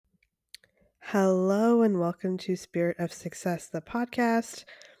Hello and welcome to Spirit of Success, the podcast.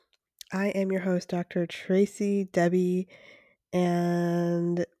 I am your host, Dr. Tracy Debbie,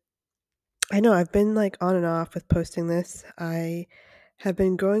 and I know I've been like on and off with posting this. I have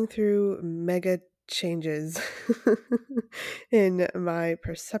been going through mega changes in my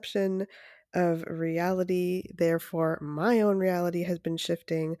perception of reality. Therefore, my own reality has been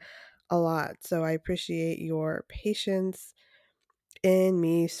shifting a lot. So I appreciate your patience in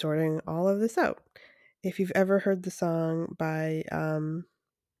me sorting all of this out. If you've ever heard the song by oh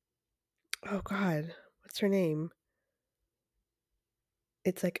god, what's her name?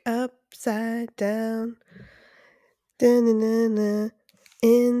 It's like upside down, da-na-na-na,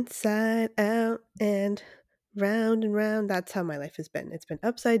 inside out and round. That's how my life has been. It's been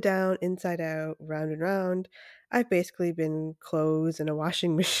upside down, inside out, round and round. I've basically been clothes in a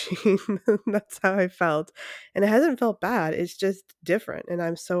washing machine. That's how I felt. And it hasn't felt bad. It's just different. And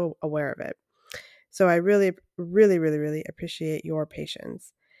I'm so aware of it. So I really, really, really, really appreciate your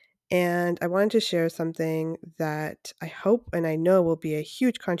patience. And I wanted to share something that I hope and I know will be a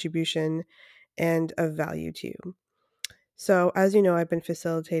huge contribution and of value to you. So, as you know, I've been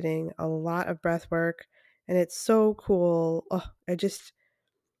facilitating a lot of breath work and it's so cool. Oh, I just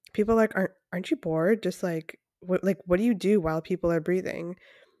people are like aren't you bored? Just like what do you do while people are breathing?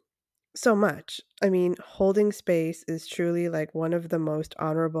 So much. I mean, holding space is truly like one of the most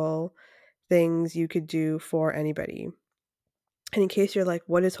honorable things you could do for anybody. And in case you're like,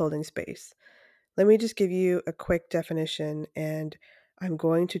 what is holding space? Let me just give you a quick definition, and I'm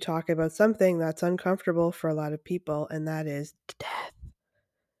going to talk about something that's uncomfortable for a lot of people, and that is death.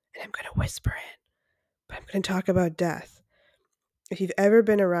 And I'm going to whisper it, but I'm going to talk about death. If you've ever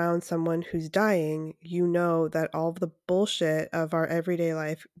been around someone who's dying, you know that all of the bullshit of our everyday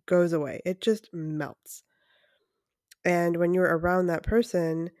life goes away. It just melts. And when you're around that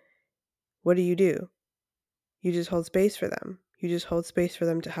person, what do? You just hold space for them. You just hold space for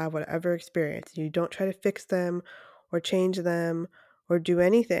them to have whatever experience. You don't try to fix them or change them or do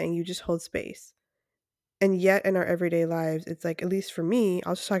anything. You just hold space. And yet in our everyday lives, it's like, at least for me,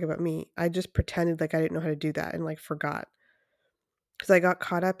 I'll just talk about me. I just pretended like I didn't know how to do that and like forgot. Because I got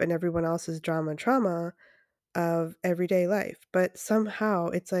caught up in everyone else's drama and trauma of everyday life. But somehow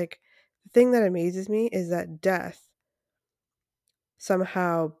it's like the thing that amazes me is that death,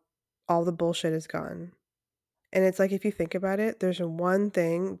 somehow all the bullshit is gone. And it's like, if you think about it, there's one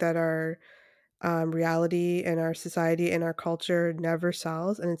thing that our reality and our society and our culture never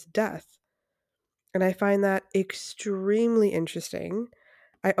sells, and it's death. And I find that extremely interesting.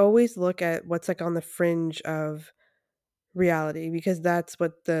 I always look at what's like on the fringe of reality because that's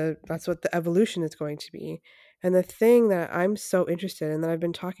what the evolution is going to be. And the thing that I'm so interested in that I've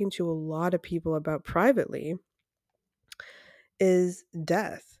been talking to a lot of people about privately is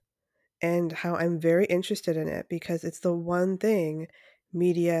death and how I'm very interested in it because it's the one thing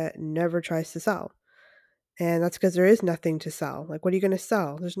media never tries to sell. And that's because there is nothing to sell. Like, what are you going to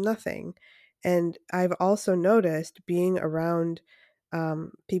sell? There's nothing. And I've also noticed being around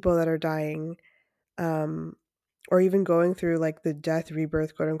people that are dying, um, or even going through like the death,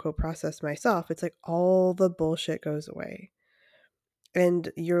 rebirth, quote unquote, process myself, it's like all the bullshit goes away.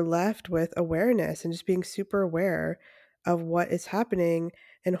 And you're left with awareness and just being super aware of what is happening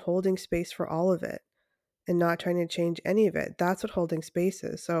and holding space for all of it and not trying to change any of it. That's what holding space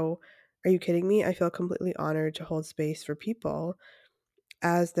is. So, are you kidding me? I feel completely honored to hold space for people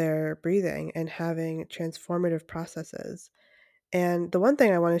as they're breathing and having transformative processes. And the one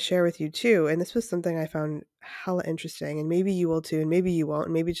thing I want to share with you too, and this was something I found hella interesting, and maybe you will too, and maybe you won't,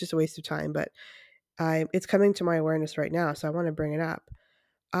 and maybe it's just a waste of time, but it's coming to my awareness right now, so I want to bring it up.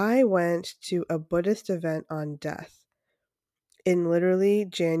 I went to a Buddhist event on death in literally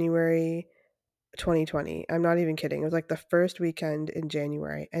January 2020. I'm not even kidding. It was like the first weekend in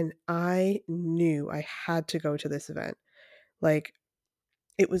January, and I knew I had to go to this event. Like,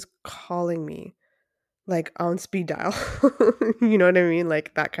 it was calling me, like, on speed dial. You know what I mean?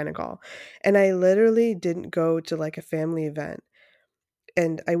 Like, that kinda call. And I literally didn't go to, like, a family event,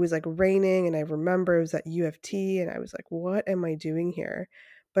 and I was, like, raining, and I remember it was at U of T, and I was like, "What am I doing here?"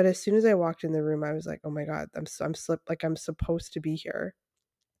 But as soon as I walked in the room, I was like, "Oh my god, I'm supposed to be here."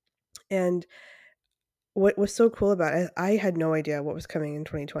 And what was so cool about it, I had no idea what was coming in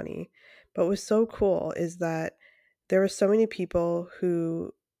 2020, but what was so cool is that there were so many people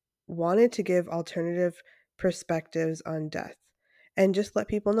who wanted to give alternative perspectives on death and just let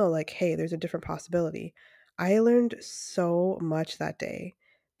people know, like, hey, there's a different possibility. I learned so much that day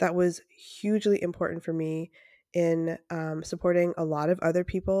that was hugely important for me in supporting a lot of other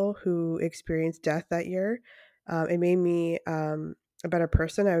people who experienced death that year. It made me a better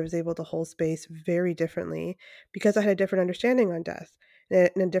person. I was able to hold space very differently because I had a different understanding on death and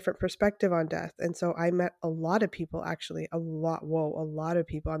a different perspective on death. And so I met a lot of people, actually, a lot of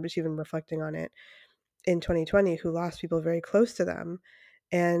people. I'm just even reflecting on it in 2020 who lost people very close to them.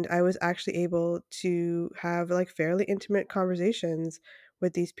 And I was actually able to have like fairly intimate conversations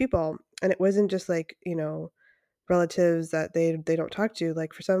with these people. And it wasn't just like, relatives that they don't talk to.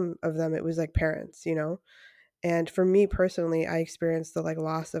 Like for some of them it was like parents. And for me personally, I experienced the like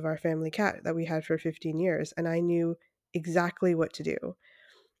loss of our family cat that we had for 15 years, and I knew exactly what to do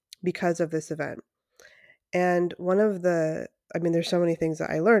because of this event. And one of the I mean, there's so many things that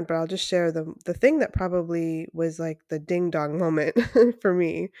I learned, but I'll just share the thing that probably was like the ding dong moment for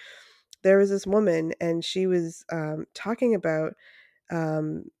me. There was this woman, and she was talking about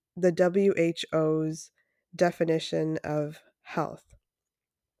um, the WHO's definition of health.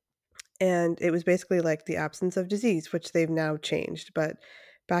 And it was basically like the absence of disease, which they've now changed. But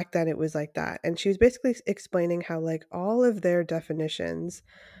back then it was like that. And she was basically explaining how, like, all of their definitions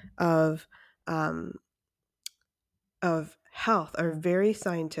of, um, of health are very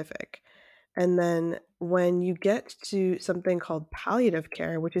scientific. And then when you get to something called palliative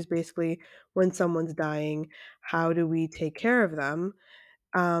care, which is basically when someone's dying, how do we take care of them?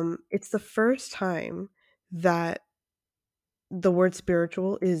 It's the first time that the word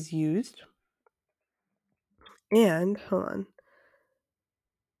spiritual is used. And hold on.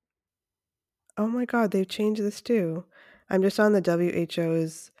 Oh my god, they've changed this too. I'm just on the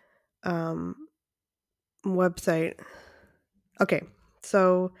WHO's um, website. Okay,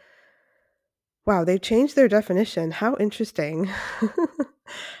 so wow, they've changed their definition. How interesting.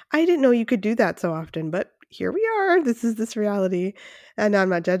 I didn't know you could do that so often, but here we are. This is this reality. And I'm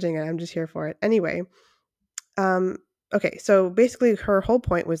not judging it, I'm just here for it. Anyway, um, okay, so basically her whole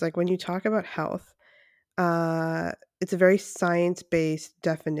point was like when you talk about health, uh, it's a very science-based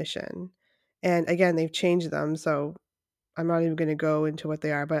definition. And again, they've changed them, so I'm not even going to go into what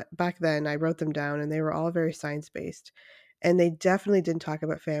they are, but back then I wrote them down and they were all very science based. And they definitely didn't talk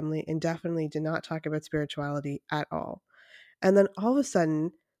about family and definitely did not talk about spirituality at all. And then all of a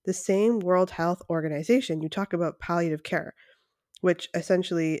sudden, the same World Health Organization, you talk about palliative care, which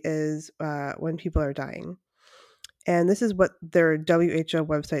essentially is when people are dying. And this is what their WHO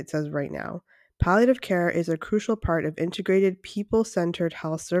website says right now. Palliative care is a crucial part of integrated, people centered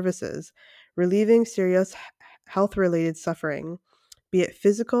health services, relieving serious health related suffering, be it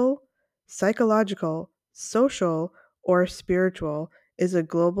physical, psychological, social, or spiritual, is a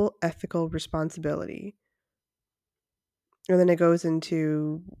global ethical responsibility. And then it goes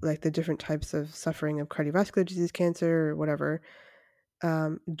into like the different types of suffering of cardiovascular disease, cancer, or whatever.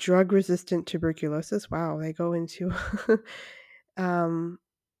 Drug resistant tuberculosis. Wow, they go into um,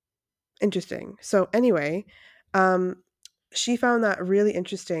 interesting. So anyway, um, she found that really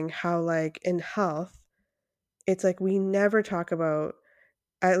interesting how like in health, it's like we never talk about,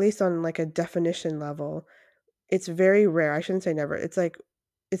 at least on like a definition level, it's very rare. I shouldn't say never. It's like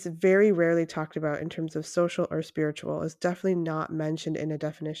it's very rarely talked about in terms of social or spiritual. It's definitely not mentioned in a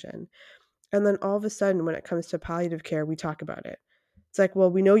definition. And then all of a sudden when it comes to palliative care, we talk about it. It's like,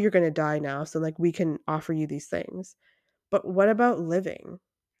 well, we know you're going to die now, so like we can offer you these things. But what about living?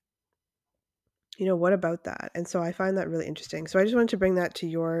 What about that? And so I find that really interesting. So I just wanted to bring that to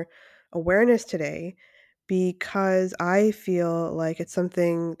your awareness today because I feel like it's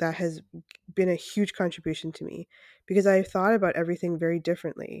something that has been a huge contribution to me because I've thought about everything very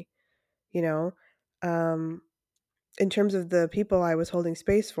differently, you know? Um, in terms of the people I was holding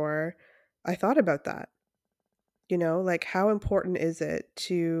space for, I thought about that, like how important is it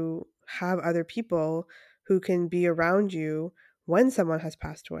to have other people who can be around you when someone has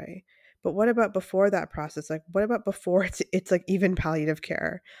passed away? But what about before that process? Like what about before it's like even palliative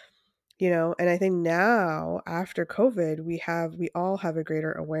care? And I think now after COVID, we all have a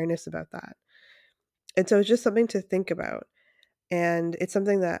greater awareness about that. And so it's just something to think about. And it's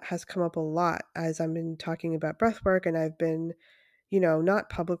something that has come up a lot as I've been talking about breath work and I've been not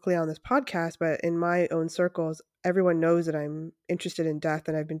publicly on this podcast, but in my own circles, everyone knows that I'm interested in death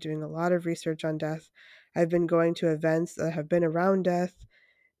and I've been doing a lot of research on death. I've been going to events that have been around death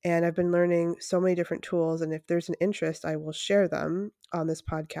and I've been learning so many different tools. And if there's an interest, I will share them on this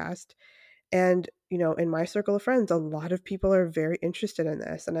podcast. And, in my circle of friends, a lot of people are very interested in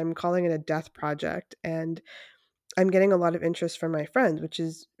this, and I'm calling it a death project. And I'm getting a lot of interest from my friends, which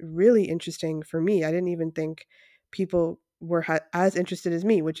is really interesting for me. I didn't even think people were as interested as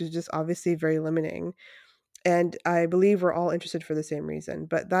me, which is just obviously very limiting. And I believe we're all interested for the same reason.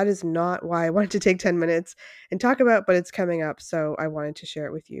 But that is not why I wanted to take 10 minutes and talk about, but it's coming up. So I wanted to share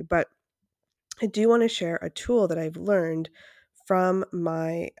it with you. But I do want to share a tool that I've learned from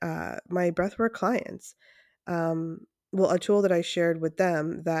my breathwork clients. Well, a tool that I shared with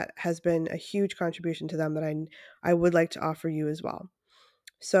them that has been a huge contribution to them that I would like to offer you as well.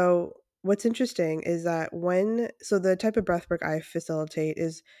 So, what's interesting is that the type of breath work I facilitate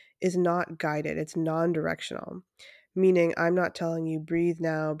is not guided, it's non-directional. Meaning I'm not telling you breathe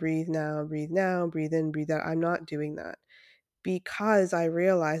now, breathe now, breathe now, breathe in, breathe out. I'm not doing that because I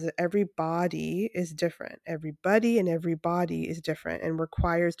realize that every body is different. Everybody and every body is different and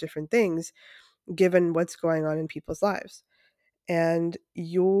requires different things given what's going on in people's lives. And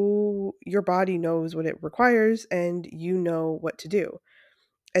your body knows what it requires and you know what to do.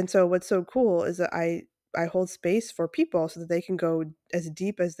 And so what's so cool is that I hold space for people so that they can go as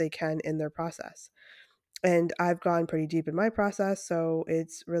deep as they can in their process. And I've gone pretty deep in my process, so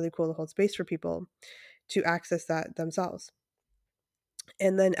it's really cool to hold space for people to access that themselves.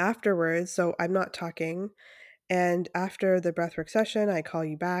 And then afterwards, so I'm not talking, and after the breathwork session, I call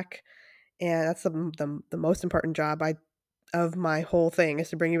you back, and that's the most important job I of my whole thing is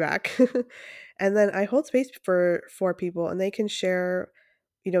to bring you back. And then I hold space for people and they can share,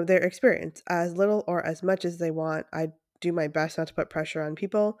 their experience as little or as much as they want. I do my best not to put pressure on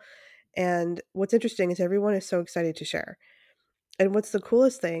people. And what's interesting is everyone is so excited to share. And what's the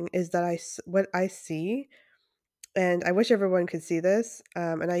coolest thing is that what I see, and I wish everyone could see this,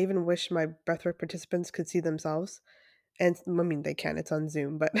 and I even wish my breathwork participants could see themselves. And I mean, they can, it's on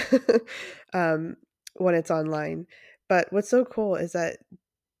Zoom, but um, when it's online. But what's so cool is that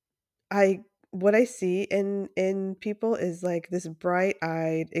I what I see in people is like this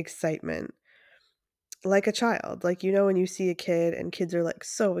bright-eyed excitement, like a child. Like, when you see a kid and kids are like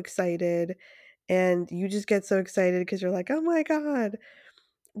so excited and you just get so excited because you're like, "Oh my God."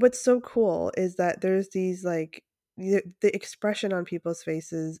 What's so cool is that there's these like the expression on people's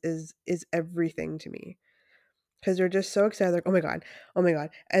faces is everything to me. 'Cause they're just so excited, like, "Oh my god. Oh my god.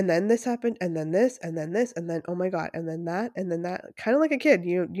 And then this happened, and then this, and then this, and then, oh my god, and then that." Kinda like a kid,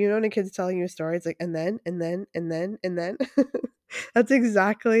 when a kid's telling you a story, it's like, "And then, and then, and then, and then." That's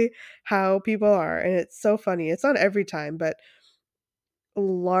exactly how people are, and it's so funny. It's not every time, but a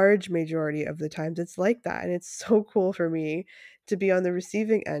large majority of the times it's like that, and it's so cool for me to be on the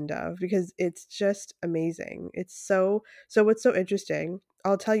receiving end of because it's just amazing. So what's so interesting,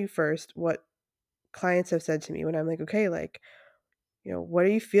 I'll tell you first what clients have said to me when I'm like, "Okay, like, what are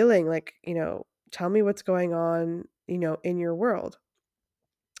you feeling? Like, tell me what's going on, in your world."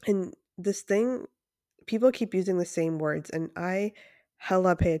 And this thing, people keep using the same words, and I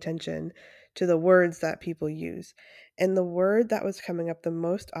hella pay attention to the words that people use. And the word that was coming up the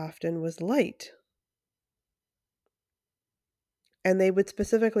most often was light. And they would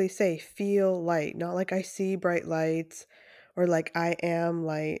specifically say, feel light, not like I see bright lights or like I am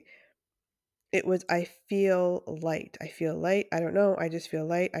light. It was, I feel light. I feel light. I don't know. I just feel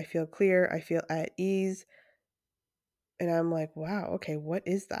light. I feel clear. I feel at ease. And I'm like, wow, okay, what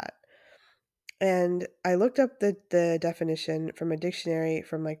is that? And I looked up the definition from a dictionary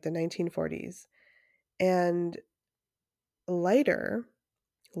from like the 1940s. And lighter,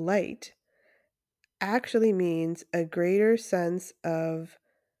 light, actually means a greater sense of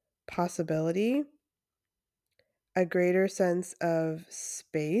possibility, a greater sense of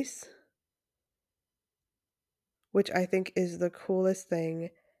space, which I think is the coolest thing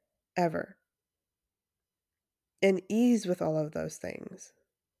ever. And ease with all of those things.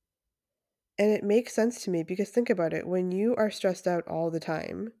 And it makes sense to me because think about it, when you are stressed out all the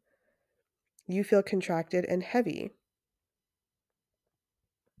time, you feel contracted and heavy.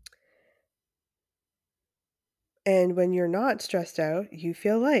 And when you're not stressed out, you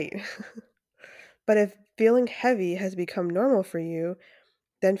feel light. But if feeling heavy has become normal for you,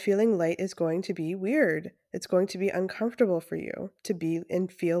 then feeling light is going to be weird. It's going to be uncomfortable for you to be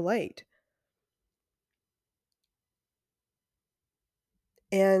and feel light.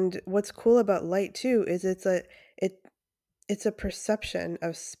 And what's cool about light too is it it's a perception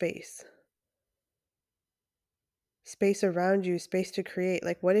of space. Space around you, space to create.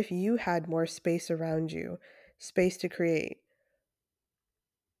 Like what if you had more space around you, space to create,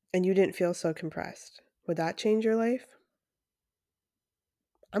 and you didn't feel so compressed? Would that change your life?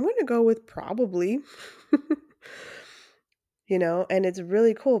 I'm gonna go with probably. And it's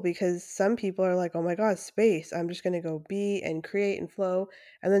really cool because some people are like, "Oh my god, space. I'm just gonna go be and create and flow."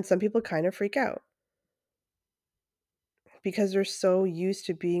 And then some people kind of freak out because they're so used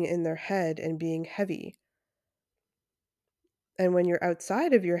to being in their head and being heavy. And when you're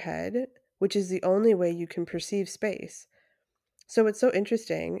outside of your head, which is the only way you can perceive space. So what's so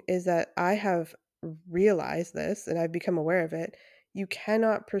interesting is that I have realized this and I've become aware of it. You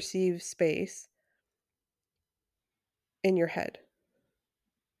cannot perceive space in your head.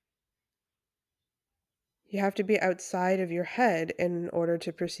 You have to be outside of your head in order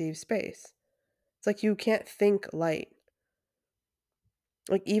to perceive space. It's like you can't think light.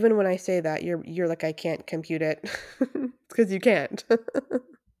 Like, even when I say that, you're like, "I can't compute it." Because you can't.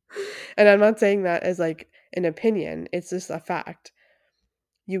 And I'm not saying that as, like, an opinion, it's just a fact.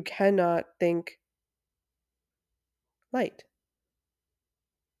 You cannot think light.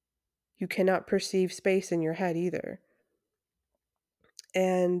 You cannot perceive space in your head either.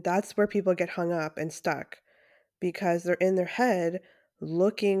 And that's where people get hung up and stuck because they're in their head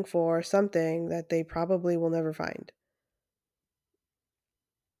looking for something that they probably will never find.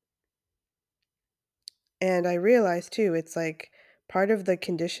 And I realized too, it's like part of the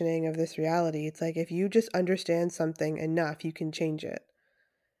conditioning of this reality. It's like if you just understand something enough, you can change it.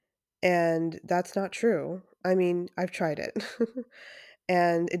 And that's not true. I mean, I've tried it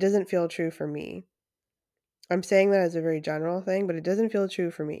and it doesn't feel true for me. I'm saying that as a very general thing, but it doesn't feel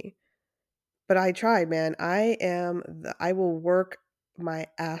true for me. But I tried, man. I will work my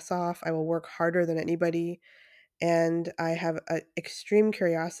ass off. I will work harder than anybody. And I have an extreme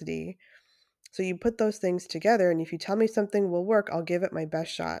curiosity. So you put those things together, and if you tell me something will work, I'll give it my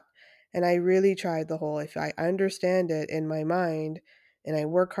best shot. And I really tried the whole if I understand it in my mind and I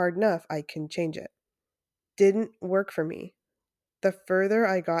work hard enough, I can change it. Didn't work for me. The further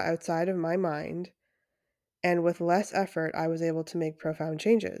I got outside of my mind and with less effort, I was able to make profound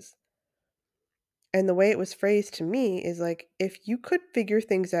changes. And the way it was phrased to me is like, if you could figure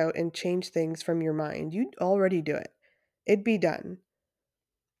things out and change things from your mind, you'd already do it. It'd be done.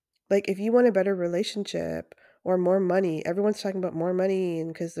 Like, if you want a better relationship or more money, everyone's talking about more money,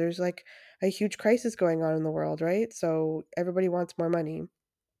 and because there's like a huge crisis going on in the world, right? So everybody wants more money.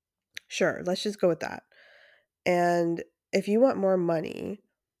 Sure, let's just go with that. And if you want more money,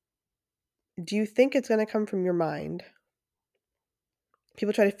 do you think it's going to come from your mind?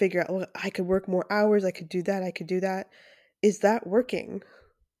 People try to figure out, well, I could work more hours, I could do that, I could do that. Is that working?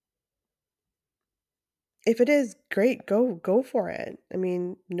 If it is, great, go for it. I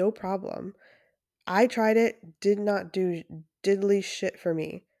mean, no problem. I tried it, did not do diddly shit for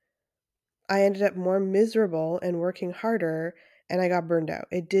me. I ended up more miserable and working harder, and I got burned out.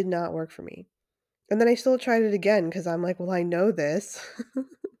 It did not work for me. And then I still tried it again because I'm like, well, I know this.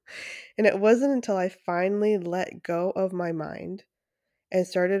 And it wasn't until I finally let go of my mind and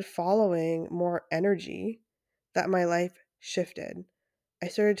started following more energy that my life shifted. I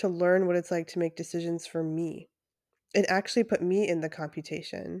started to learn what it's like to make decisions for me. It actually put me in the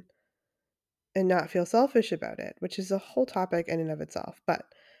computation and not feel selfish about it, which is a whole topic in and of itself. But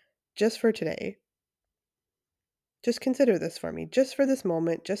just for today, just consider this for me, just for this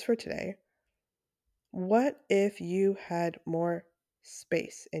moment, just for today. What if you had more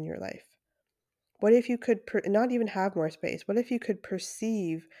space in your life? What if you could not even have more space? What if you could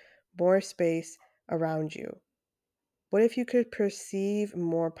perceive more space around you? What if you could perceive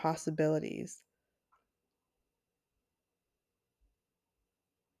more possibilities?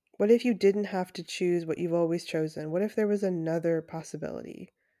 What if you didn't have to choose what you've always chosen? What if there was another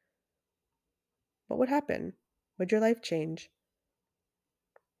possibility? What would happen? Would your life change?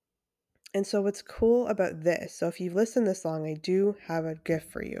 And so, what's cool about this, so if you've listened this long, I do have a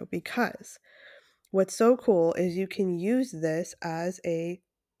gift for you because what's so cool is you can use this as a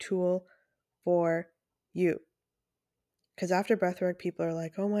tool for you. Because after breathwork, people are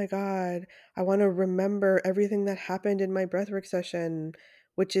like, oh my God, I want to remember everything that happened in my breathwork session,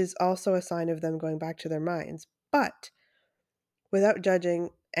 which is also a sign of them going back to their minds. But without judging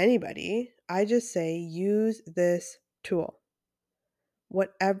anybody, I just say use this tool.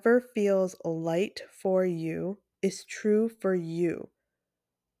 Whatever feels light for you is true for you.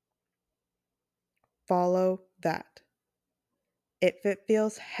 Follow that. If it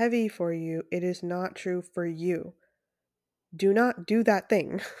feels heavy for you, it is not true for you. Do not do that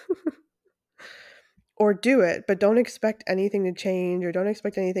thing. Or do it, but don't expect anything to change or don't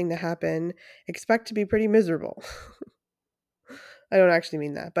expect anything to happen. Expect to be pretty miserable. I don't actually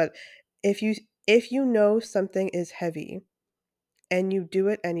mean that, but if you if you know something is heavy and you do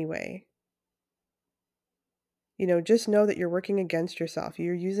it anyway, just know that you're working against yourself.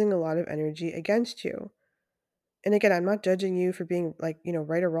 You're using a lot of energy against you. And again, I'm not judging you for being like,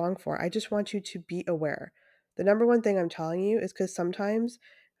 right or wrong for it. I just want you to be aware. The number one thing I'm telling you is because sometimes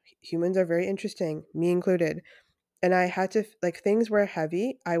humans are very interesting, me included. And I had to, like, things were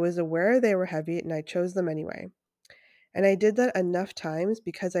heavy. I was aware they were heavy and I chose them anyway. And I did that enough times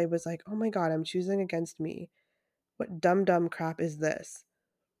because I was like, oh my God, I'm choosing against me. What dumb crap is this?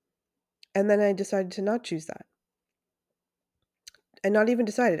 And then I decided to not choose that. And not even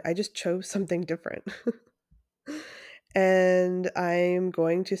decided, I just chose something different. And I'm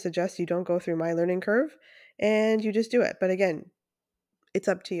going to suggest you don't go through my learning curve and you just do it. But again, it's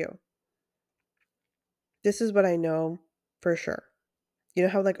up to you. This is what I know for sure. You know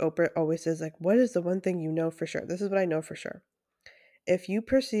how like Oprah always says like what is the one thing you know for sure? This is what I know for sure. If you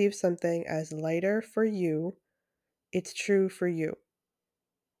perceive something as lighter for you, it's true for you.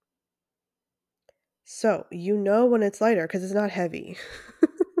 So, you know when it's lighter because it's not heavy.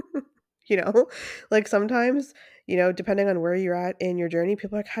 You know? Like, sometimes, depending on where you're at in your journey,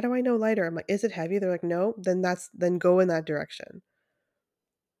 people are like, "How do I know lighter?" I'm like, "Is it heavy?" They're like, "No." Then go in that direction.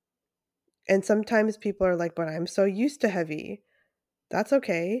 And sometimes people are like, "But I'm so used to heavy." That's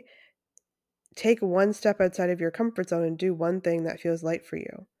okay. Take one step outside of your comfort zone and do one thing that feels light for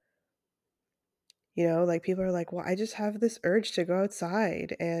you. Like, people are like, "Well, I just have this urge to go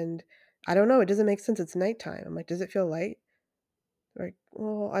outside, and I don't know, it doesn't make sense, it's nighttime." I'm like, "Does it feel light?" Like,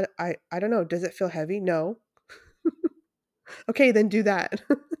 "Well, I don't know. Does it feel heavy?" "No." "Okay, then do that."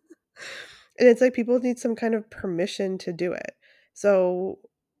 And it's like people need some kind of permission to do it. So,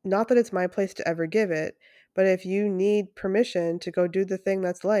 not that it's my place to ever give it, but if you need permission to go do the thing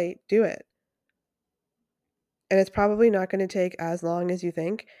that's light, do it. And it's probably not gonna take as long as you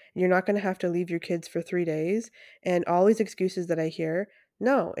think. You're not gonna have to leave your kids for 3 days, and all these excuses that I hear,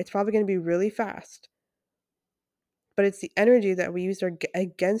 no, it's probably gonna be really fast. But it's the energy that we use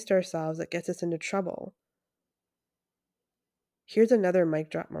against ourselves that gets us into trouble. Here's another mic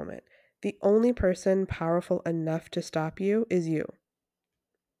drop moment. The only person powerful enough to stop you is you.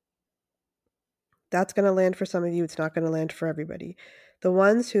 That's gonna land for some of you, it's not gonna land for everybody. The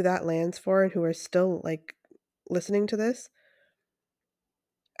ones who that lands for and who are still, like, listening to this,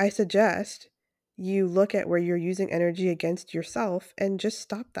 I suggest you look at where you're using energy against yourself and just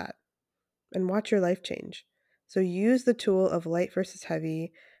stop that and watch your life change. So use the tool of light versus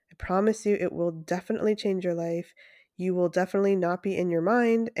heavy. I promise you it will definitely change your life. You will definitely not be in your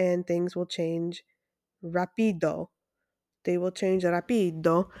mind and things will change rapido. They will change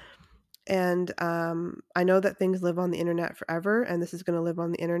rapido. And I know that things live on the internet forever, and this is going to live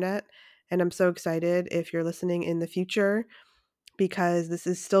on the internet. And I'm so excited if you're listening in the future because this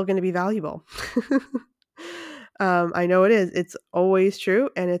is still going to be valuable. I know it is. It's always true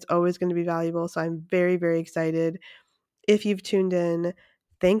and it's always going to be valuable. So I'm very, very excited. If you've tuned in,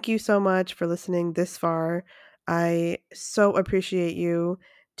 thank you so much for listening this far. I so appreciate you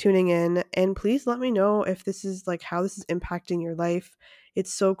tuning in. And please let me know if this is like how this is impacting your life.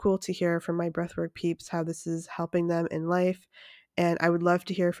 It's so cool to hear from my breathwork peeps how this is helping them in life. And I would love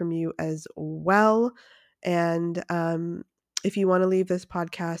to hear from you as well. And if you want to leave this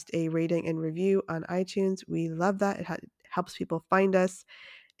podcast a rating and review on iTunes, we love that. It helps people find us.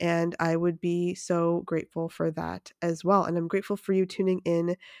 And I would be so grateful for that as well. And I'm grateful for you tuning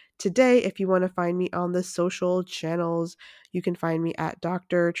in today. If you want to find me on the social channels, you can find me at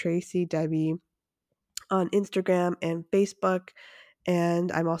Dr. Tracy Debbie on Instagram and Facebook.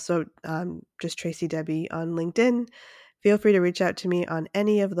 And I'm also just Tracy Debbie on LinkedIn. Feel free to reach out to me on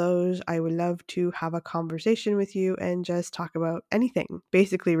any of those. I would love to have a conversation with you and just talk about anything,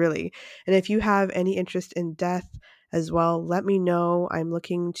 basically, really. And if you have any interest in death as well, let me know. I'm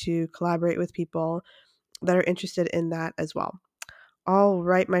looking to collaborate with people that are interested in that as well. All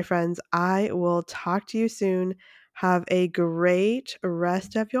right, my friends, I will talk to you soon. Have a great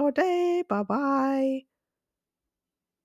rest of your day. Bye bye.